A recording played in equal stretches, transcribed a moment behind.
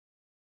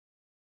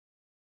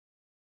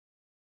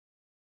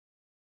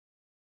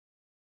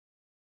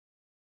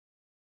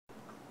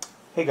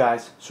Hey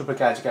guys, Super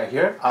Gadget Guy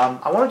here.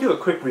 I want to do a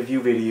quick review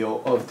video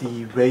of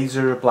the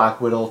Razer Black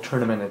Widow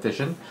Tournament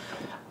Edition,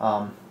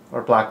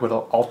 or Black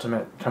Widow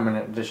Ultimate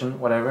Tournament Edition,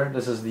 whatever.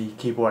 This is the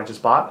keyboard I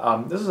just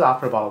bought. This is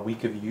after about a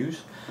week of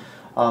use.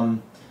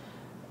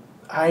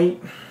 I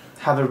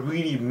have a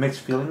really mixed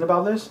feeling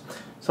about this.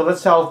 So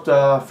let's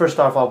first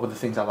start off with the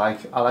things I like.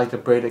 I like the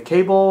braided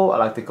cable, I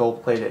like the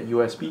gold-plated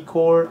USB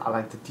cord, I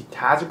like the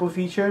detachable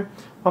feature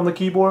from the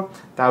keyboard.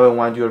 That way when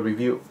I do a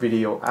review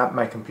video at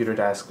my computer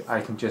desk, I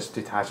can just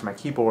detach my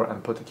keyboard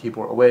and put the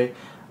keyboard away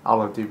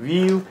out of the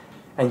view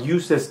and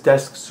use this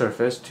desk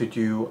surface to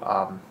do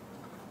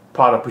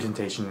product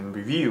presentation and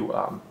review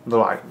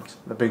little items.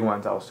 The big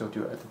ones I'll still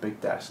do at the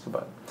big desk,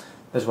 but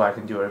this way I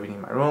can do everything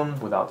in my room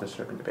without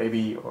disturbing the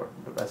baby or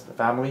the rest of the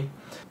family.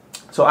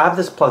 So I have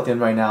this plugged in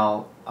right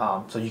now,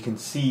 so you can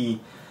see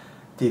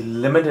the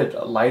limited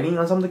lighting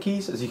on some of the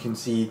keys. As you can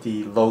see,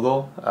 the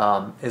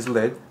logo is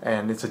lit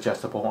and it's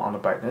adjustable on the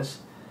brightness.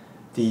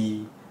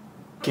 The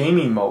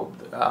gaming mode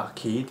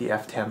key, the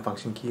F10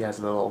 function key, has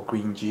a little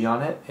green G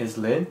on it, is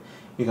lit.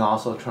 You can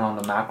also turn on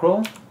the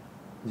macro.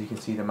 As you can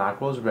see, the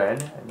macro is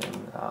red, and then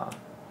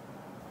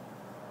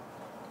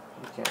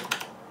you can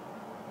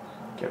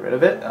get rid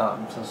of it,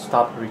 so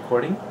stop the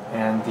recording,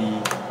 and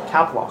the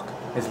cap lock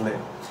is lit.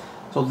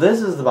 So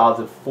this is about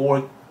the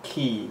 4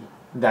 key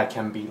that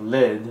can be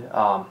lit.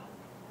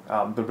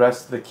 The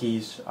rest of the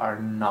keys are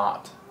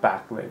not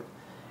backlit,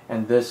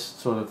 and this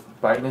sort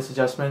of brightness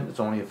adjustment is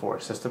only for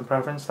system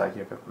preference. Like if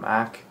you have a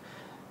Mac,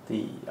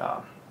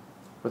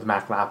 with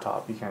Mac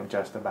laptop you can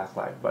adjust the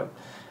backlight, but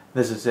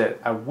this is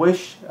it. I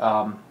wish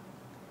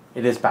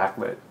it is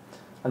backlit.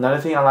 Another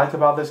thing I like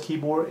about this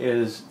keyboard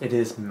is it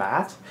is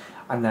matte,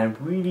 and I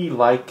really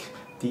like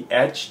the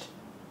edged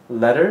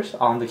letters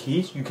on the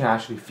keys. You can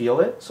actually feel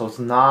it, so it's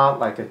not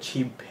like a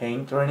cheap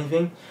paint or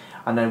anything.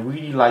 And I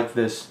really like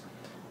this,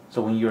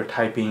 so when you're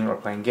typing or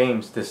playing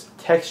games, this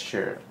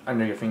texture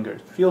under your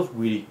fingers feels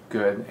really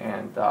good,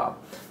 and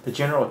the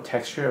general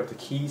texture of the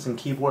keys and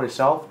keyboard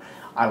itself,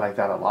 I like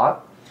that a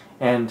lot.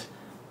 And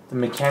the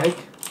mechanic,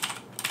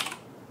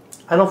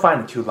 I don't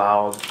find it too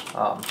loud.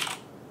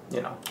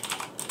 You know,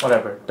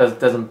 whatever,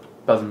 doesn't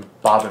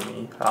bother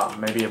me.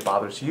 Maybe it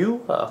bothers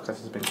you because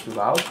it's been too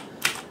loud,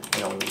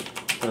 you know, when you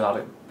put it out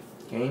in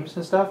games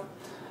and stuff.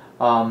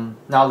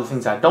 Now the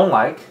things I don't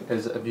like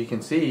is, if you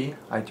can see,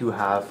 I do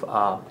have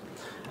a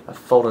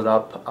folded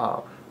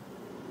up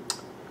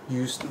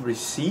used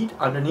receipt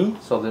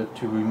underneath, so that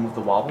to remove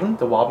the wobbling.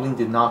 The wobbling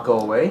did not go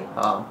away.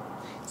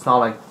 It's not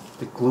like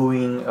the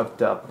gluing of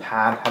the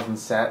pad hasn't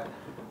set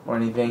or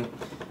anything.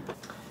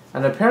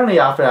 And apparently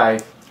after I,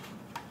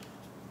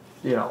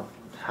 you know,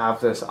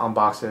 have this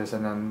unboxes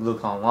and then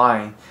look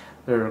online,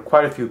 there are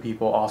quite a few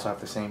people also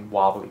have the same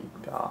wobbly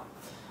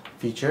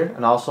feature,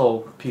 and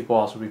also people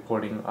also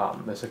reporting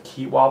there's a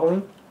key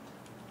wobbling.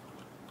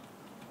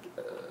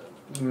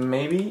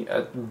 Maybe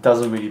it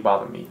doesn't really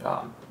bother me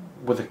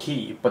with the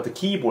key, but the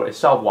keyboard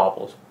itself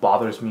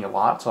bothers me a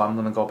lot. So I'm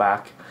gonna go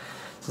back,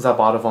 since I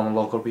bought it from a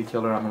local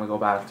retailer, I'm gonna go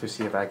back to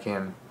see if I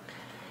can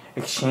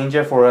exchange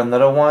it for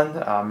another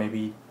one.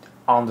 Maybe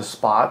on the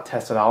spot,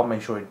 test it out,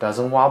 make sure it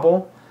doesn't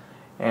wobble.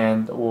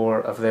 And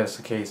or if that's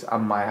the case, I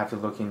might have to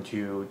look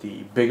into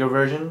the bigger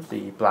version,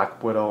 the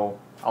Black Widow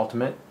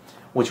Ultimate,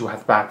 which will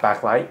have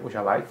backlight, which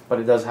I like, but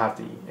it does have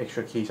the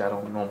extra keys I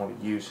don't normally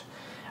use.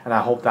 And I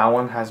hope that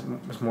one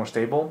is more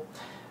stable.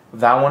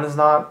 If that one is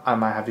not, I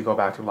might have to go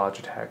back to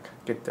Logitech,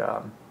 get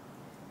the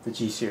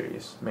G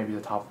series, maybe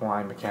the top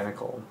line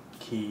mechanical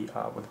key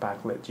with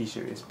backlit G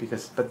series,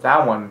 but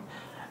that one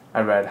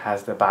I read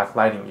has the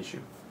backlighting issue.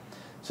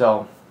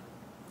 So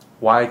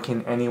why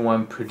can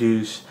anyone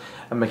produce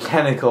a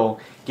mechanical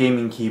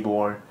gaming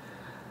keyboard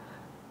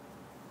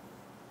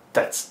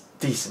that's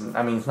decent?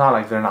 I mean, it's not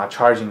like they're not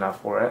charging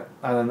enough for it.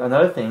 And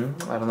another thing,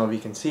 I don't know if you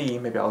can see,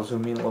 maybe I'll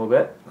zoom in a little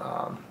bit.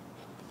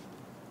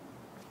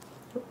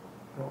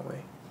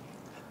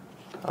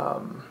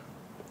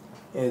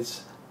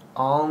 Is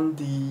on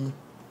the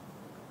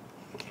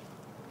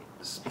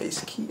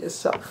space key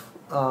itself.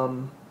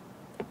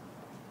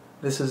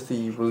 This is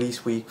the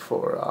release week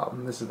for,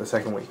 this is the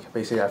second week.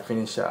 Basically I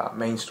finished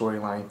main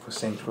storyline for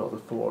Saints Row the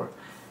 4.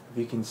 If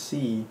you can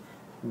see,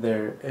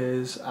 there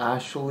is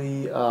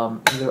actually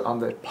either on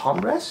the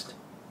palm rest,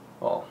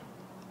 well,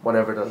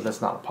 whatever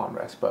that's not a palm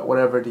rest, but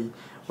whatever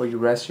where you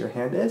rest your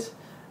hand is,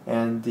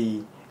 and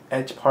the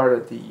edge part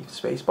of the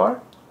space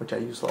bar, which I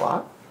use a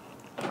lot.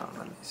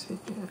 Let me see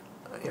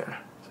here.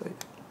 So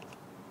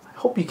I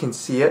hope you can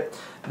see it.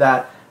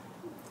 That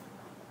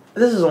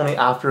this is only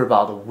after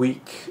about a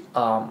week.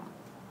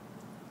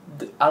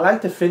 I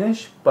like the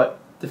finish, but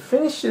the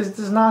finish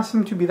does not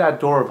seem to be that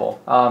durable.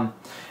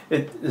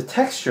 The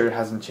texture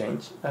hasn't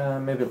changed,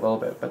 maybe a little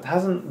bit, but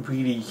hasn't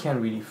really, you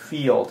can't really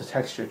feel the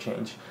texture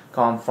change,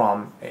 gone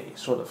from a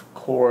sort of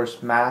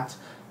coarse matte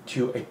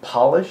to a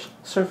polished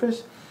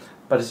surface.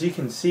 But as you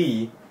can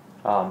see,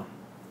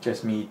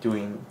 just me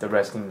doing the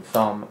resting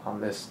thumb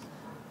on this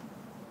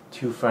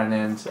 2 front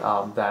ends,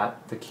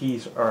 that the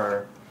keys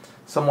are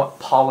somewhat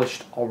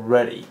polished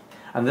already.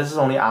 And this is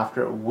only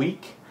after a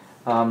week.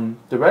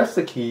 The rest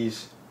of the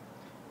keys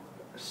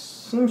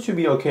seems to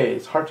be okay.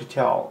 It's hard to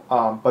tell,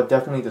 but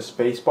definitely the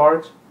space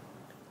bars.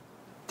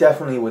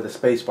 Definitely with the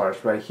space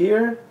bars right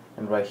here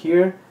and right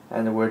here,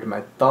 and where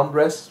my thumb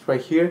rests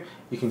right here,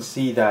 you can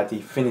see that the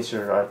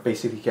finisher are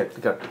basically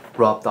got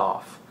rubbed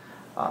off.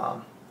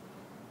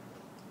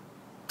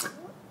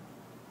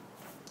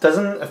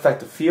 Doesn't affect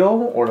the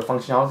feel or the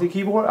functionality of the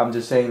keyboard. I'm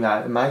just saying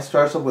that it might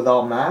start off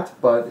without matte,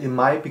 but it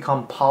might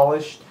become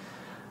polished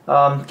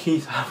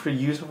keys after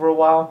use for a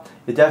while.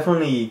 It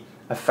definitely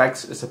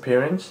affects its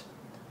appearance.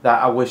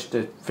 That I wish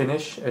the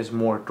finish is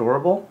more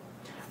durable.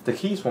 The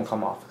keys won't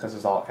come off because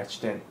it's all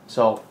etched in.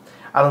 So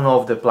I don't know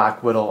if the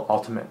Black Widow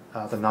Ultimate,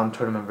 the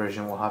non-tournament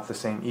version, will have the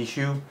same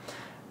issue.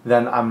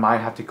 Then I might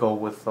have to go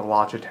with the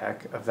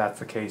Logitech if that's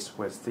the case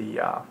with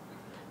the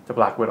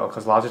Black Widow,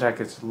 because Logitech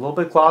is a little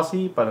bit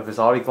glossy. But if it's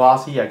already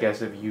glossy, I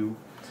guess if you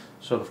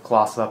sort of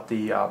gloss up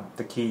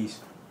the keys,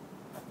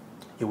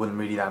 it wouldn't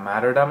really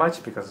matter that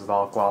much because it's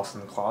all gloss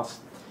and gloss.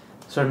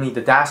 Certainly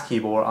the DAS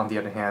keyboard, on the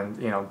other hand,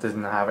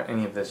 doesn't have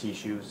any of these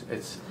issues.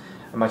 It's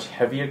a much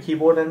heavier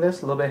keyboard than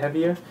this, a little bit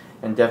heavier,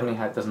 and definitely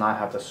does not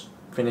have the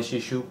finish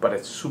issue, but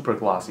it's super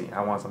glossy.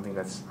 I want something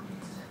that's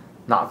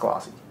not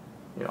glossy.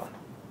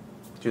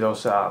 To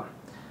those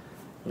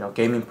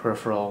gaming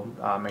peripheral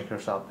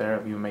makers out there,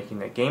 if you're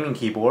making a gaming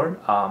keyboard,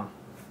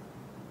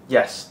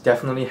 yes,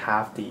 definitely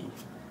have the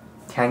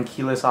 10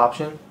 keyless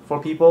option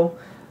for people.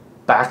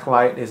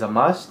 Backlight is a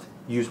must.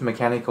 Use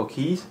mechanical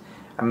keys.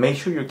 And make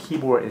sure your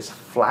keyboard is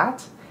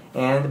flat,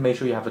 and make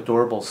sure you have a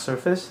durable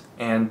surface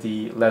and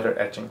the leather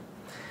etching.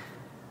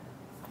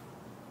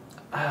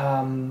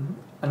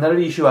 Another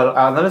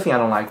thing I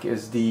don't like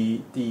is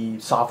the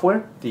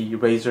software, the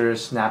Razer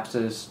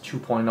Synapsys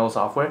 2.0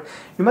 software.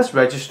 You must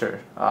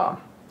register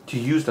to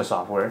use the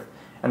software,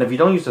 and if you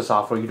don't use the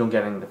software, you don't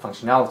get any of the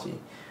functionality.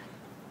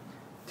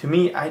 To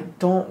me, I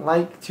don't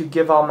like to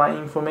give out my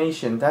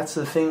information. That's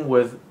the thing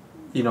with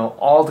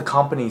all the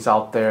companies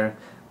out there.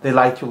 They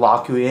like to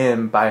lock you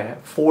in by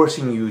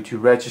forcing you to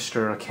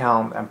register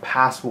account and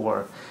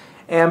password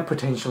and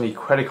potentially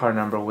credit card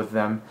number with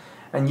them,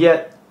 and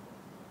yet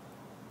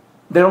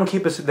they don't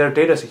keep their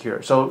data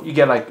secure. So you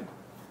get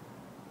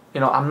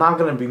I'm not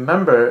going to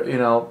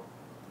remember,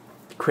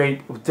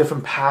 create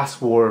different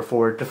password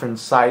for different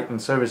site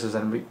and services,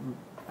 and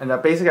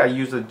basically I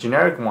use the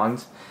generic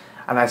ones,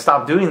 and I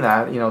stopped doing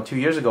that 2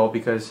 years ago,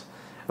 because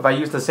if I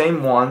use the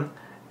same one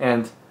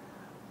and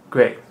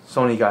great,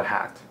 Sony got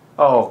hacked.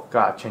 Oh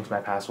God, changed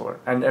my password,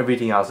 and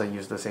everything else I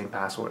used the same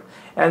password,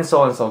 and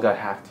so got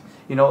hacked.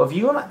 If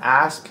you want to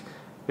ask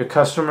your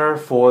customer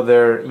for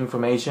their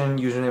information,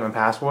 username and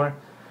password,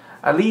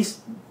 at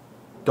least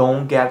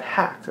don't get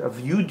hacked.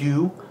 If you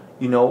do,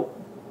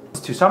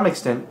 to some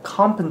extent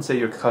compensate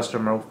your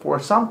customer for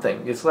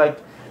something. It's like,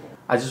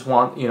 I just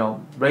want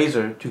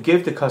Razer to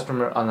give the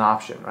customer an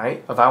option,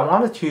 right? If I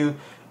wanted to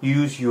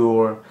use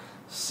your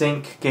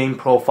sync game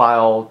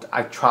profile,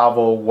 I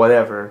travel,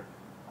 whatever,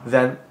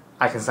 then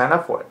I can sign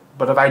up for it.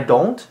 But if I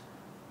don't,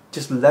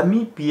 just let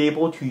me be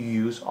able to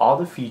use all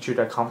the feature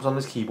that comes on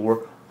this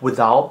keyboard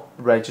without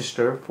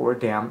register for a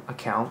damn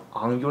account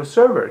on your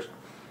servers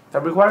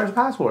that requires a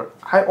password.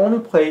 I only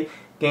play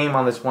game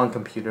on this one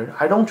computer.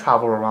 I don't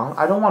travel around.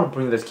 I don't want to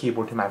bring this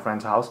keyboard to my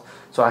friend's house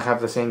so I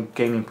have the same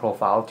gaming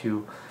profile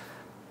to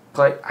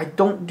play. I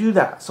don't do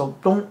that. So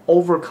don't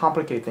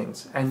overcomplicate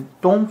things, and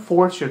don't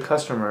force your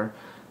customer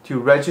to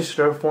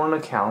register for an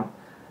account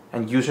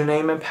and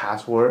username and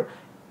password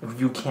if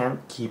you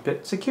can't keep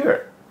it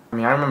secure. I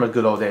mean, I remember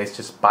good old days.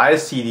 Just buy a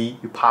CD,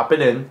 you pop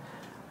it in,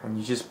 and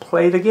you just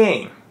play the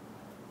game.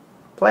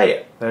 Play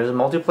it. There's a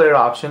multiplayer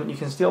option. You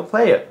can still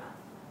play it.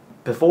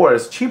 Before,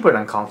 it's cheaper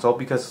than console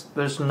because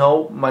there's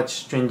no much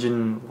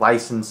stringent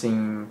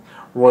licensing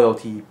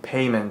royalty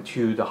payment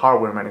to the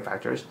hardware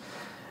manufacturers.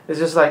 It's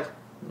just like,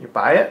 you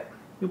buy it,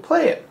 you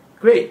play it.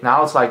 Great.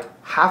 Now it's like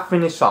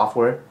half-finished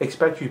software,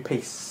 expect you to pay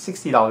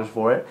 $60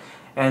 for it,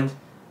 and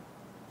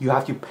you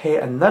have to pay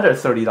another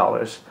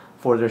 $30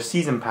 for their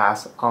season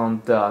pass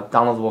on the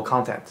downloadable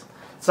content.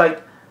 It's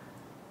like,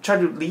 try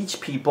to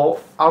leech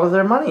people out of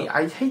their money.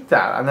 I hate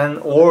that. And then,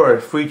 or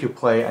free to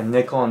play and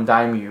nickel and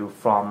dime you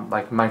from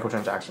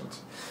microtransactions.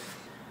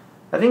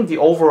 I think the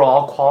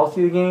overall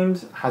quality of the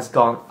games has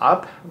gone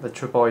up. The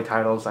AAA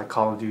titles like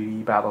Call of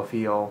Duty,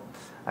 Battlefield.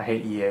 I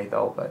hate EA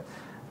though, but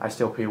I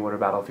still pre-order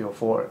Battlefield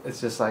 4. It's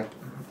just like,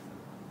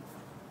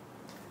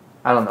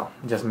 I don't know,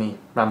 just me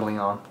rambling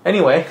on.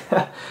 Anyway,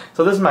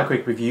 so this is my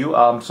quick review.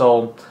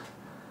 So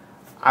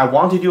I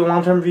want to do a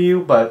long-term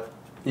review, but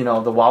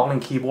the wobbling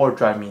keyboard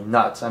drive me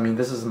nuts. I mean,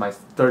 this is my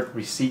third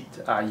receipt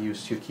I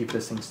use to keep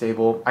this thing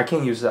stable. I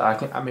can't use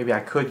it. Maybe I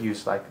could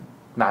use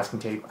masking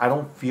tape. I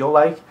don't feel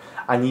like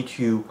I need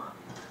to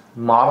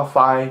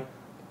modify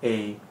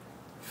a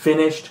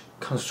finished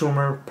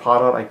consumer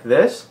product like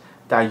this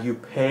that you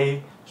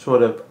pay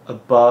sort of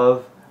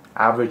above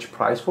average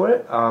price for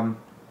it.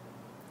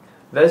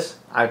 This,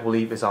 I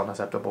believe, is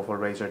unacceptable for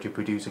Razer to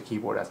produce a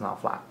keyboard that's not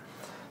flat.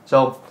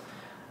 So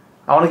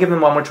I want to give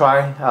them one more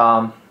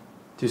try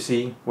to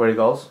see where it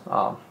goes.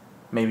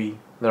 Maybe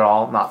they're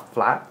all not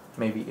flat,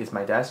 maybe is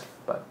my desk,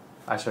 but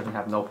I certainly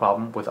have no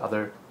problem with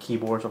other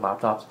keyboards or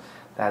laptops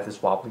that have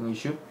this wobbling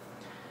issue.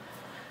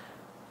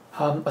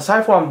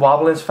 Aside from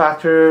wobbling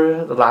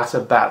factor, the lack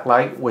of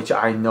backlight, which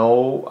I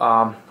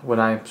know when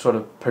I sort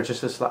of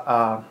purchased this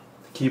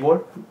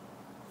keyboard,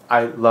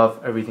 I love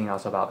everything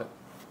else about it.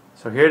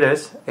 So here it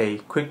is, a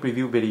quick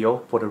review video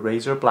for the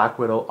Razer Black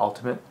Widow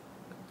Ultimate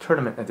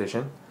Tournament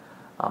Edition.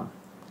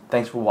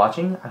 Thanks for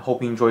watching. I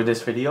hope you enjoyed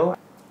this video,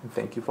 and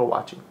thank you for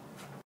watching.